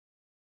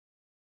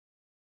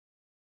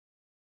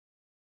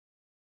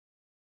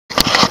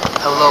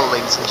Hello,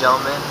 ladies and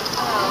gentlemen.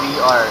 We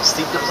are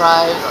sleep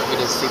deprived. We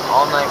didn't sleep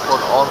all night, pulled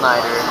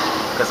all-nighter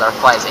because our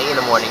flight is 8 in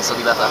the morning, so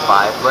we left at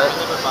 5. But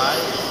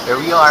here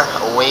we are,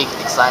 awake,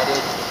 excited,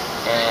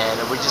 and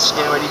we're just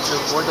getting ready to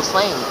board the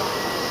plane.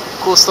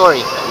 Cool story.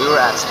 We were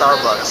at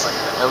Starbucks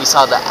and we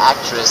saw the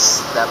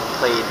actress that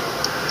played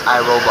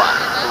iRobot,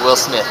 Will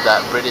Smith, that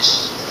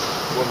British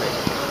woman.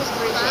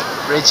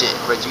 Bridget.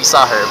 We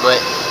saw her, but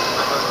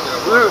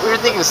we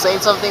were thinking of saying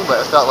something,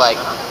 but it felt like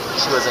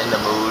she wasn't in the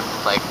mood.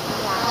 Like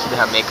she didn't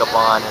have makeup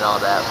on and all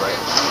that. But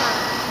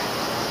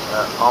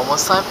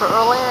almost time for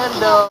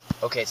Orlando.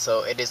 Okay,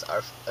 so it is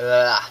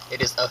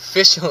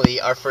officially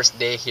our first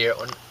day here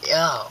on.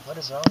 What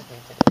is wrong with me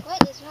today?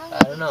 What is wrong? I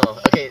don't know.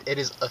 Okay, it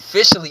is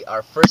officially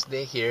our first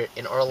day here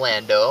in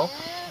Orlando,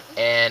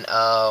 and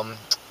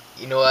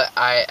you know what?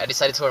 I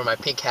decided to wear my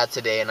pink hat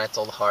today, and I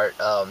told Heart,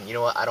 you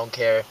know what? I don't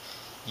care.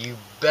 You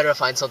better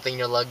find something in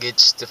your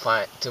luggage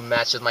to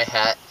match with my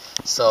hat.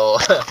 So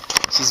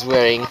she's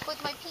wearing. With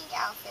my pink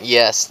outfit.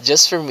 Yes,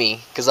 just for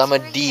me, cause I'm a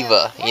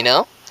diva, you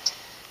know.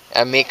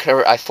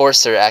 I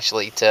force her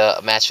actually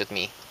to match with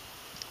me.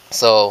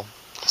 So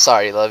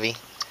sorry, lovey.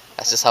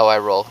 That's just how I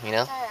roll, you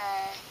know.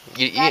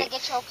 You gotta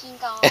get your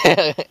pink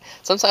on.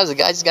 Sometimes a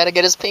guy just gotta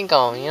get his pink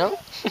on, you know.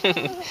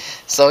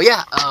 So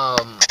yeah,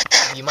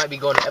 you might be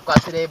going to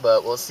Epcot today,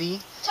 but we'll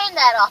see. Turn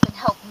that off and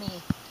help me.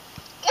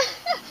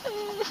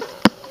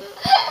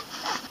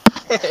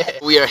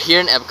 We are here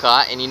in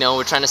Epcot, and you know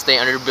we're trying to stay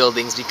under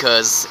buildings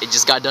because it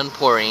just got done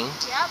pouring.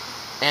 Yep.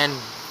 And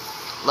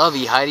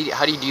lovey, how do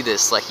you do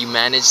this? Like you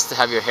managed to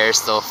have your hair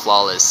still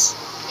flawless.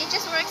 It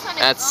just works on its own.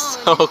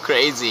 That's so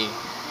crazy. It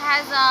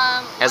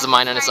has a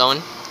mind on its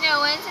own. No,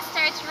 once it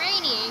starts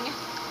raining,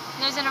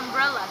 there's an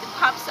umbrella that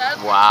pops up.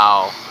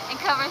 Wow. And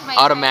covers my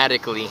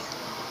automatically.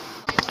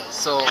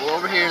 So we're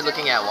over here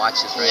looking at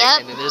watches, right? Yep.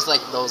 And then there's like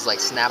those like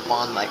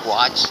snap-on like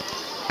watch.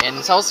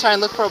 And so I was trying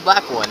to look for a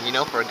black one, you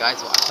know, for a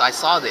guy's watch. So I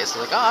saw this. I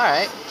was like, oh,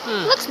 alright.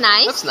 Looks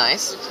nice. Looks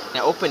nice. And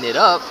I opened it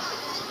up.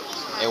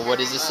 And what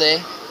does it say?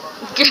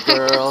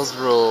 Girls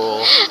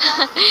rule.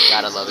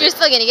 Gotta love it. You're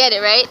still gonna get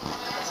it, right?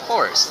 Of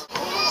course.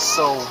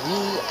 So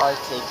we are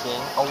taking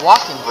a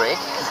walking break.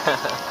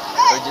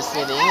 We're just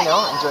sitting, you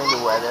know, enjoying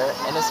the weather.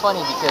 And it's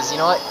funny because, you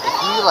know what, if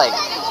you like,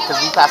 because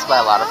we pass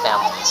by a lot of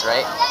families,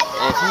 right?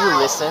 And if you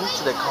listen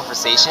to the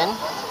conversation,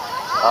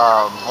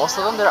 most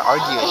of them, they're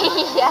arguing.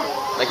 Yeah.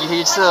 Like you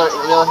hear,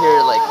 you'll hear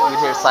like, you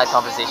hear side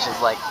conversations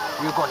like,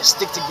 we're going to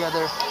stick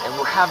together and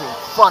we're having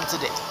fun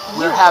today.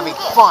 We're having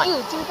fun. You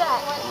do that.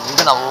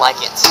 You're gonna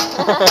like it.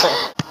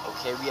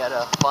 Okay, we had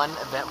a fun,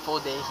 eventful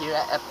day here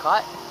at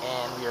Epcot,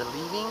 and we are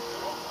leaving.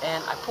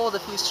 And I pulled a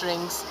few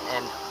strings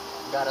and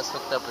got us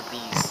hooked up with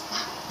these.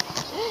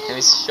 Let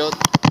me show.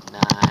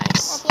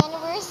 Nice. Happy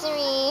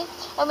anniversary.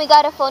 And we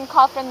got a phone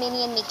call from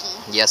Minnie and Mickey.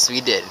 Yes,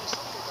 we did.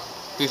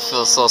 We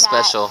feel so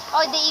special.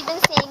 Oh, they even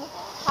sing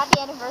happy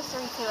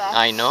anniversary to us.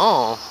 I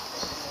know.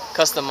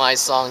 Customized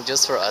song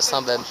just for us,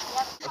 huh, babe?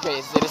 Yep.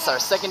 Okay, so it's our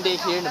second day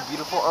here in the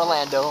beautiful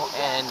Orlando,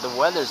 and the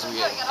weather's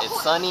weird.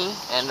 It's sunny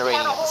and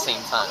raining at the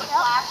same time.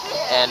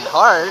 And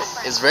Heart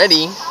is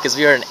ready because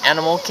we are in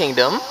Animal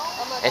Kingdom,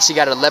 and she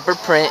got a leopard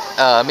print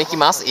Mickey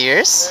Mouse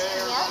ears.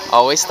 Yep.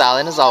 Always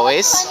styling as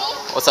always.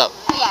 What's up?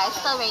 Yeah, it's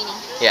still raining.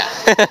 Yeah.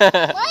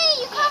 Why are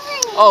you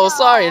covering me? Oh,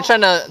 sorry. I'm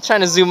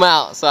trying to zoom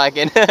out so I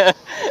can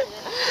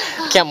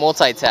can't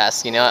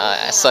multitask. You know,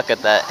 I suck at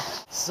that.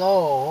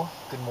 So,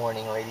 good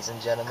morning, ladies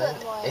and gentlemen.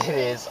 Good morning. It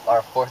is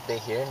our 4th day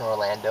here in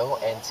Orlando,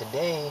 and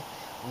today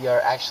we are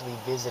actually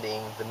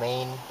visiting the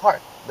main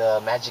park, the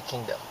Magic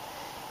Kingdom.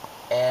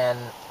 And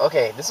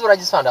okay, this is what I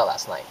just found out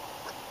last night.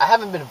 I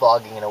haven't been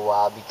vlogging in a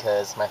while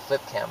because my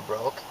flip cam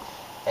broke,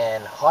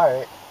 and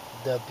Heart,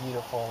 the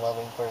beautiful and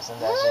loving person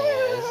that she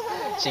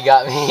is, she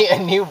got me a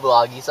new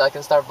vloggy so I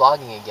can start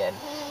vlogging again.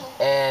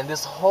 And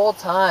this whole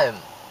time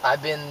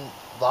I've been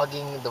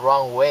vlogging the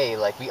wrong way.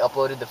 Like we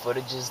uploaded the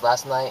footages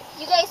last night.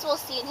 You guys will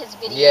see in his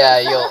video. Yeah,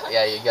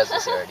 you guys will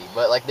see already.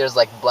 But like there's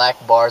like black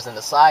bars in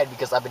the side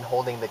because I've been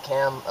holding the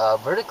cam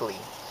vertically.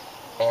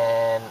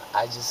 And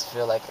I just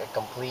feel like a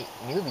complete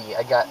newbie.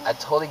 I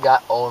totally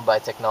got owned by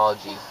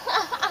technology.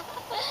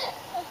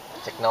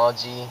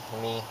 Technology,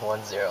 me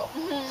 1-0.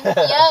 Yep.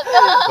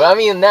 But I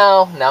mean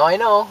now I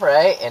know,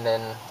 right? And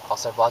then I'll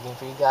start vlogging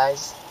for you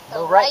guys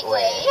the right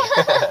way.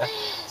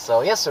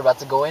 So yes, we're about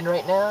to go in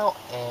right now,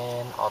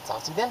 and I'll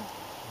talk to you then.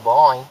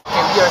 Bye.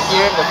 Okay, we are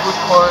here in the food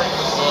court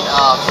in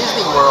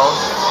Disney World,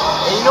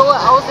 and you know what?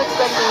 I was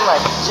expecting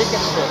like chicken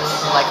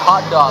strips, like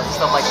hot dogs and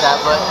stuff like that,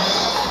 but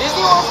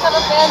Disney World's kind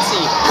of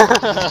fancy.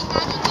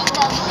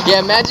 Yeah,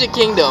 Magic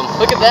Kingdom.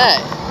 Look at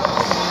that.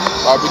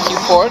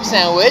 Barbecue pork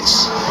sandwich,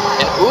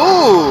 and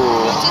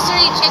ooh.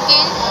 Rotisserie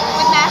chicken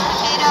with mashed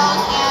potatoes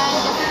and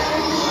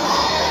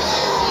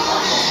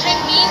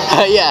string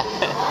beans. Yeah.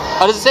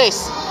 How does it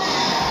taste?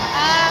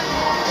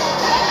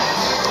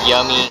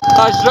 Yummy.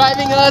 Car's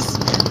driving us.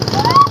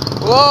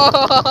 Whoa!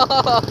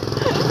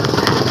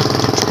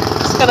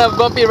 It's kind of a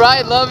bumpy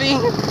ride, lovey.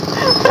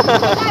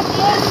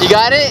 You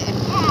got it?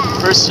 Yeah.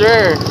 For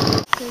sure.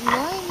 Good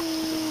morning.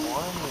 Good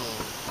morning.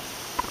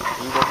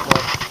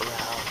 Beautiful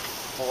brown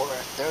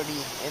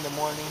 5:30 in the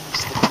morning.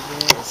 Just looking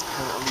here. It's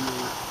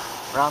currently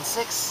around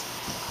 6.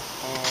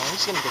 And we're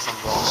just gonna get some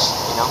brunch,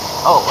 you know?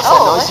 Oh, what's that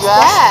noise you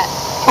asked?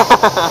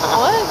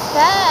 What is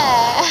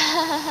that?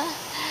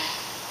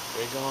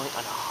 We're going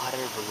on a hot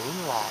air balloon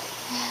ride.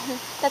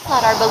 That's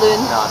not our balloon.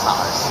 No, it's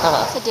not ours.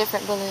 It's a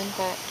different balloon,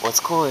 but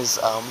What's cool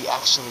is we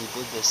actually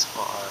did this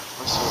for our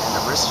first year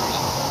anniversary.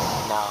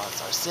 Now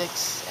it's our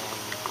 6th, and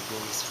we're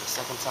doing this for the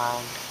 2nd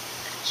time.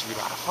 Should be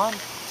a lot of fun.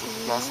 Take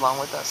you guys along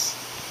with us.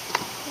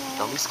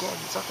 Don't be scared,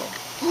 it's okay.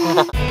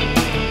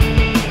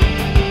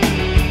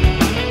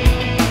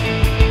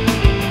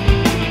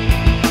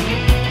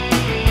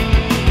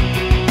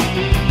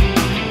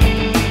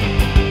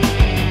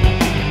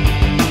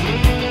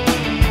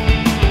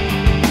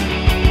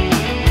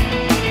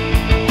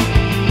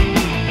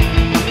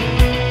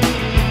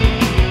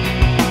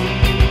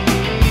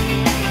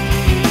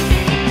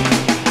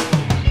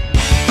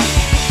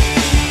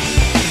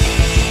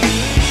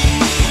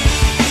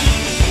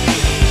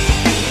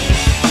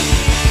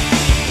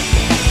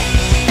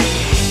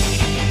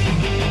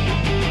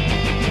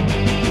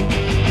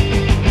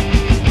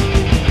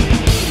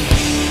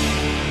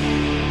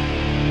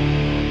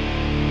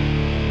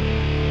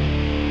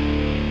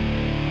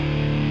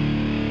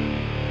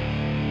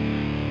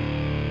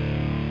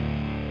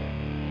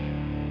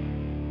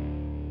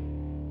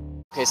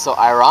 Okay, so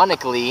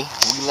ironically,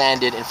 we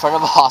landed in front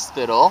of a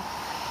hospital,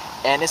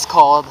 and it's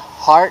called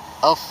Heart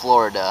of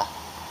Florida.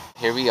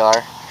 Here we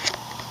are,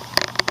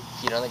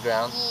 feet on the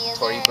ground,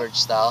 Tory Burch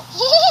style.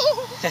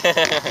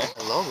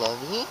 Hello,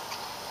 lovey.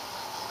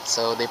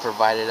 So they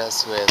provided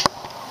us with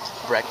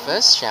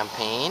breakfast,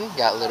 champagne,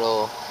 got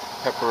little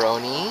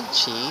pepperoni,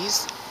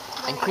 cheese,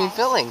 and cream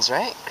fillings,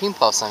 right? Cream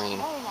puffs, I mean.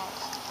 very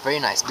nice. Very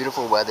nice,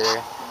 beautiful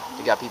weather.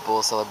 We got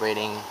people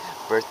celebrating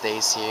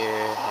birthdays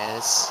here,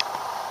 and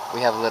we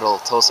have a little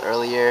toast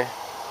earlier,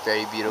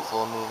 very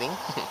beautiful, moving.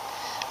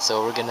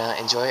 So we're gonna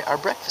enjoy our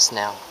breakfast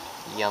now.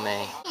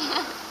 Yummy.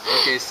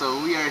 Okay, so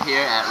we are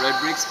here at Red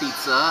Bricks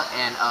Pizza,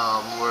 and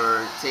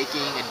we're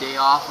taking a day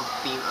off of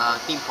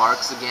theme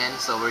parks again.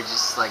 So we're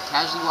just like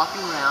casually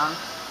walking around,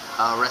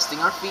 resting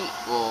our feet.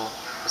 Well,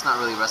 it's not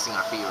really resting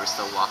our feet, we're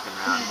still walking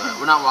around, but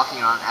we're not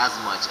walking around as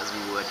much as we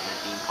would in a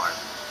theme park.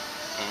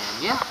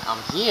 And yeah, I'm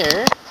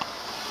here.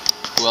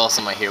 Who else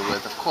am I here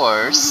with? Of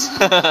course.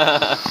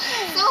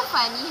 So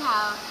funny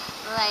how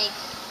like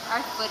our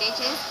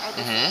footages are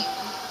the same.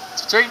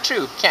 It's very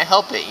true. Can't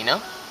help it, you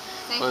know?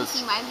 So if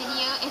you see my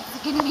video, it's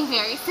gonna be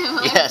very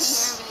similar to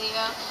Yes. your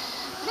video.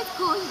 But it's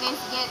cool, you guys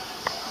get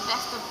the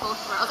best of both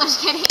worlds. I'm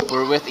just kidding.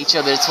 We're with each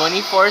other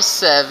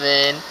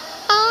 24/7.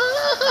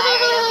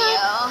 Tired of you.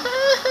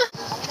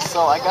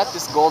 So I got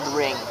this gold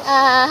ring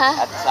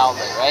at this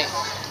outlet, right?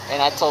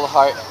 And I told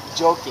Heart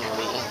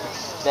jokingly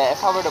that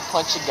if I were to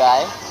punch a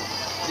guy,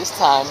 this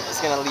time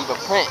it's gonna leave a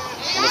print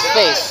in his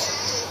face.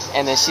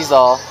 And then she's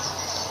all,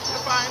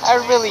 I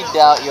really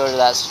doubt you're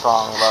that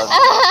strong, love.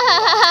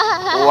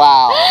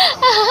 Wow.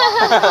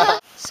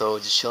 So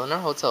just chilling in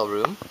our hotel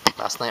room.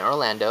 Last night in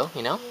Orlando,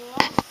 you know?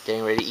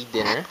 Getting ready to eat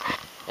dinner.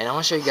 And I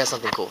want to show you guys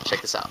something cool.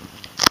 Check this out.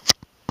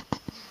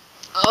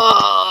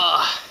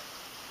 Oh,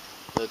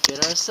 look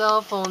at our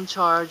cell phone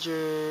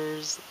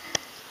chargers.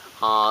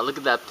 Aw, look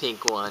at that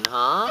pink one,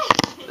 huh?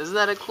 Isn't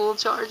that a cool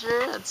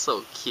charger? That's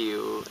so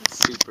cute.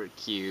 Super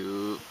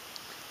cute.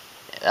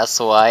 Yeah, that's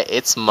why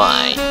it's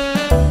mine.